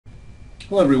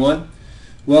Hello everyone.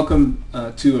 Welcome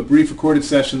to a brief recorded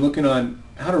session looking on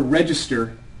how to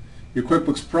register your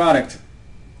QuickBooks product.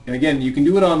 And again, you can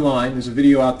do it online. There's a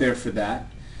video out there for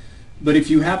that. But if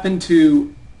you happen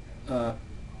to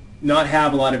not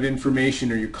have a lot of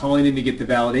information, or you're calling in to get the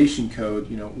validation code,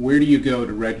 where do you go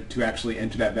to actually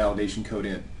enter that validation code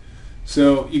in?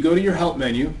 So you go to your help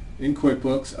menu in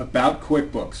QuickBooks, About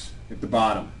QuickBooks at the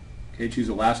bottom. Okay, choose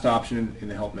the last option in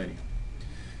the help menu.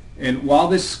 And while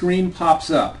this screen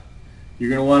pops up, you're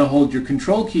going to want to hold your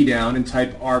control key down and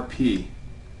type RP.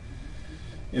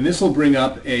 And this will bring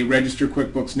up a Register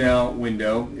QuickBooks Now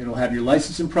window. It'll have your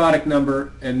license and product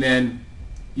number, and then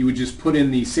you would just put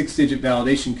in the 6-digit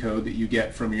validation code that you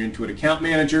get from your Intuit account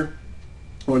manager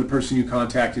or the person you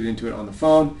contacted Intuit on the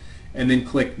phone, and then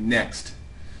click Next.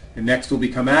 And Next will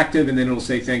become active, and then it'll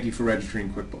say thank you for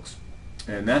registering QuickBooks.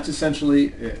 And that's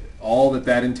essentially all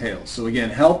that entails. So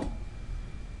again, help,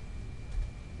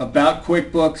 About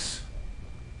QuickBooks,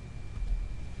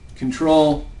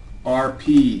 Control,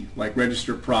 RP, like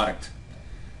register product.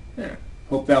 Yeah.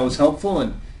 Hope that was helpful,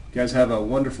 and you guys have a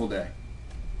wonderful day.